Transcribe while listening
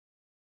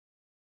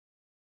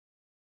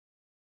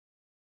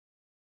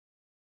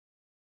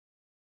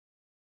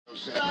Hey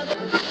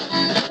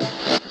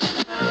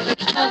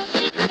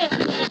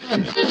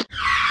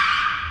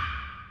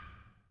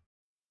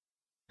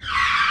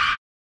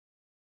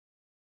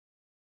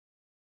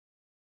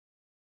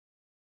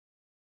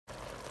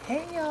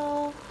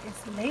y'all,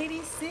 it's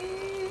Lady C,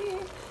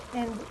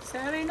 and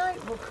Saturday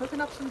night we're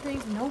cooking up some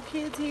things. No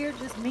kids here,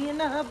 just me and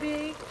the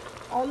hubby,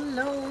 all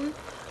alone.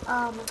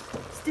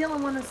 Still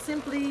in one of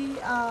Simply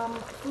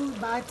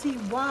Food by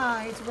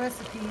TY's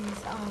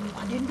recipes.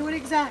 I didn't do it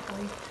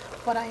exactly,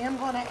 but I am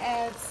going to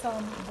add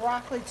some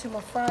broccoli to my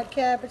fried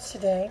cabbage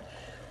today.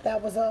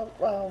 That was a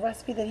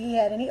recipe that he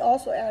had, and he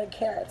also added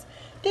carrots.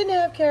 Didn't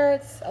have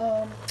carrots,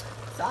 so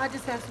I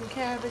just have some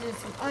cabbage and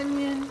some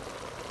onion.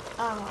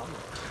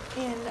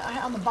 And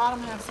on the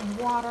bottom I have some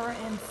water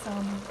and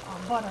some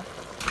butter.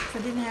 So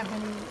I didn't have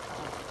any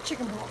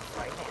chicken broth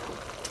right now.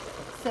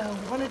 So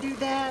we're going to do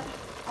that.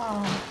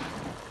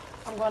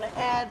 I'm going to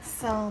add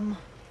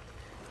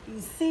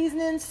these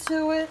seasonings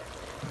to it.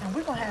 And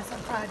we're going to have some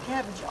fried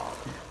cabbage, y'all.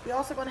 We're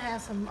also going to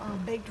have some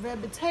baked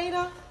red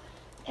potato.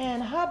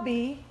 And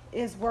hubby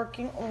is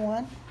working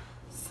on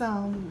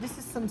this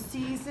is some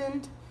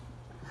seasoned,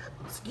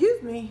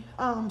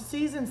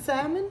 seasoned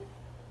salmon.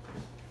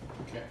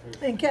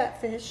 Catfish. And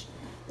catfish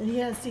that he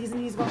has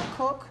seasoned. He's gonna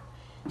cook,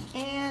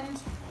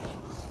 and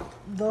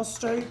the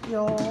steak,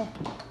 y'all,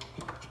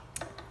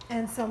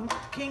 and some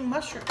king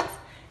mushrooms.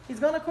 He's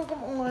gonna cook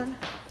them on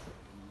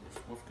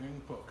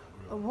Wolfgang Puck.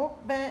 a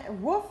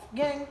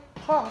Wolfgang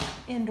Puck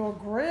indoor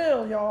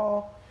grill,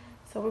 y'all.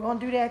 So we're gonna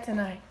do that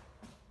tonight.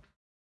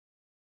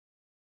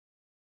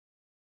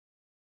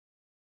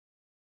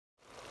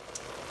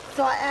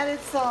 So I added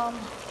some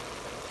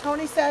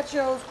Tony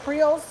Satcho's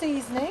Creole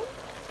seasoning.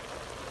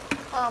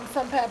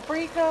 Some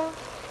paprika,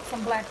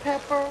 some black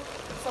pepper,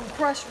 some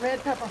crushed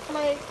red pepper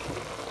flake,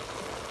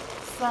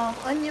 some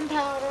onion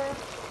powder,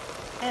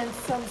 and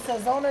some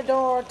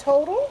sazonador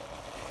total.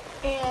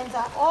 And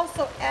I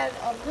also added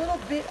a little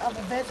bit of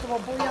a vegetable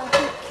bouillon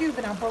cube,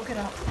 and I broke it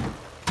up.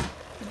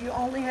 If you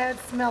only had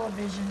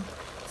smell-o-vision.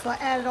 So I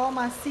added all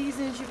my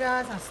seasonings, you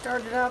guys. I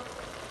stirred it up.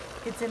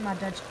 It's in my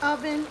Dutch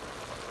oven.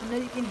 I know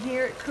you can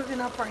hear it cooking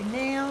up right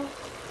now.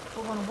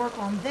 We're going to work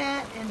on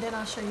that, and then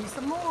I'll show you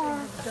some more.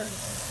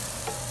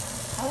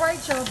 All right,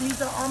 y'all,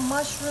 these are our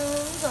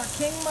mushrooms, our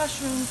king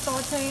mushrooms,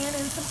 sauteing,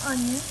 and some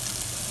onion.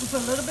 We put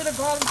a little bit of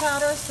garlic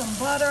powder, some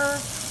butter,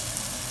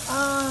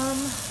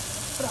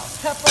 put out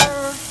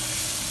pepper,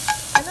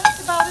 and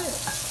that's about it.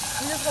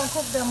 We're just gonna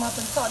cook them up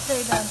and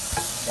saute them.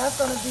 That's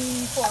gonna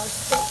be for our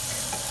steak.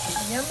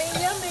 Yummy,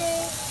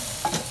 yummy.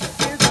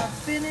 Here's our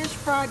finished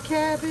fried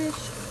cabbage.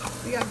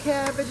 We got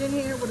cabbage in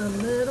here with a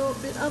little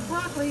bit of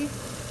broccoli.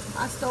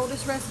 I stole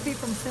this recipe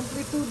from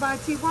Simply Food by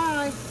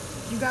TY.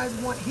 You guys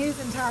want his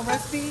entire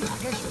recipe, I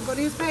guess you'll go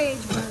to his page,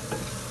 but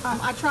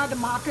I tried to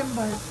mock him,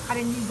 but I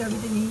didn't use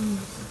everything he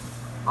used.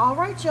 All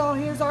right, y'all,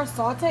 here's our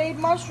sauteed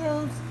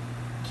mushrooms,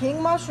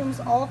 king mushrooms,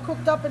 all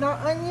cooked up in our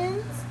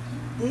onions.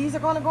 These are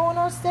gonna go in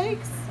our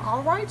steaks.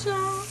 All right,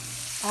 y'all.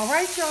 All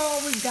right, y'all,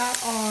 we've got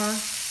our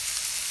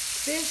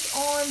fish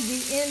on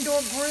the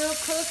indoor grill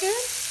cooking.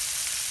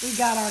 We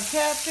got our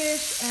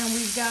catfish, and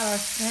we've got our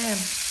salmon,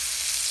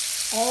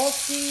 all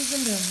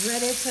seasoned and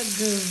ready to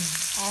go.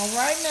 All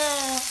right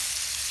now.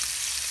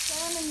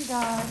 Salmon,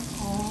 guys,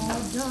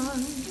 all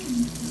done.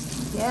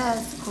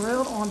 Yes,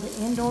 grilled on the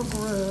indoor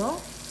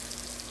grill.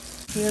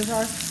 Here's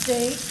our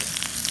steak,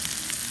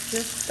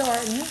 just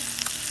starting.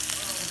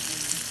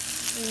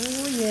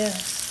 Oh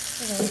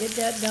yes, we're gonna get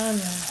that done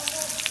now.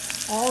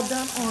 All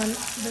done on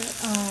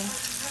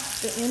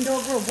the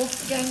indoor grill,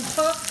 Wolfgang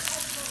Puck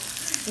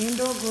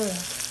indoor grill.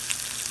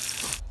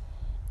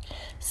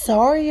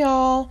 Sorry,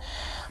 y'all.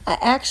 I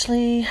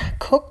actually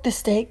cooked the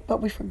steak,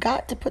 but we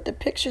forgot to put the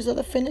pictures of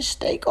the finished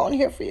steak on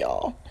here for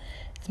y'all.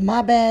 It's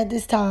my bad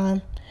this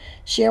time.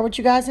 Share with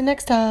you guys the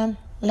next time.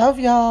 Love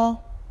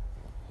y'all.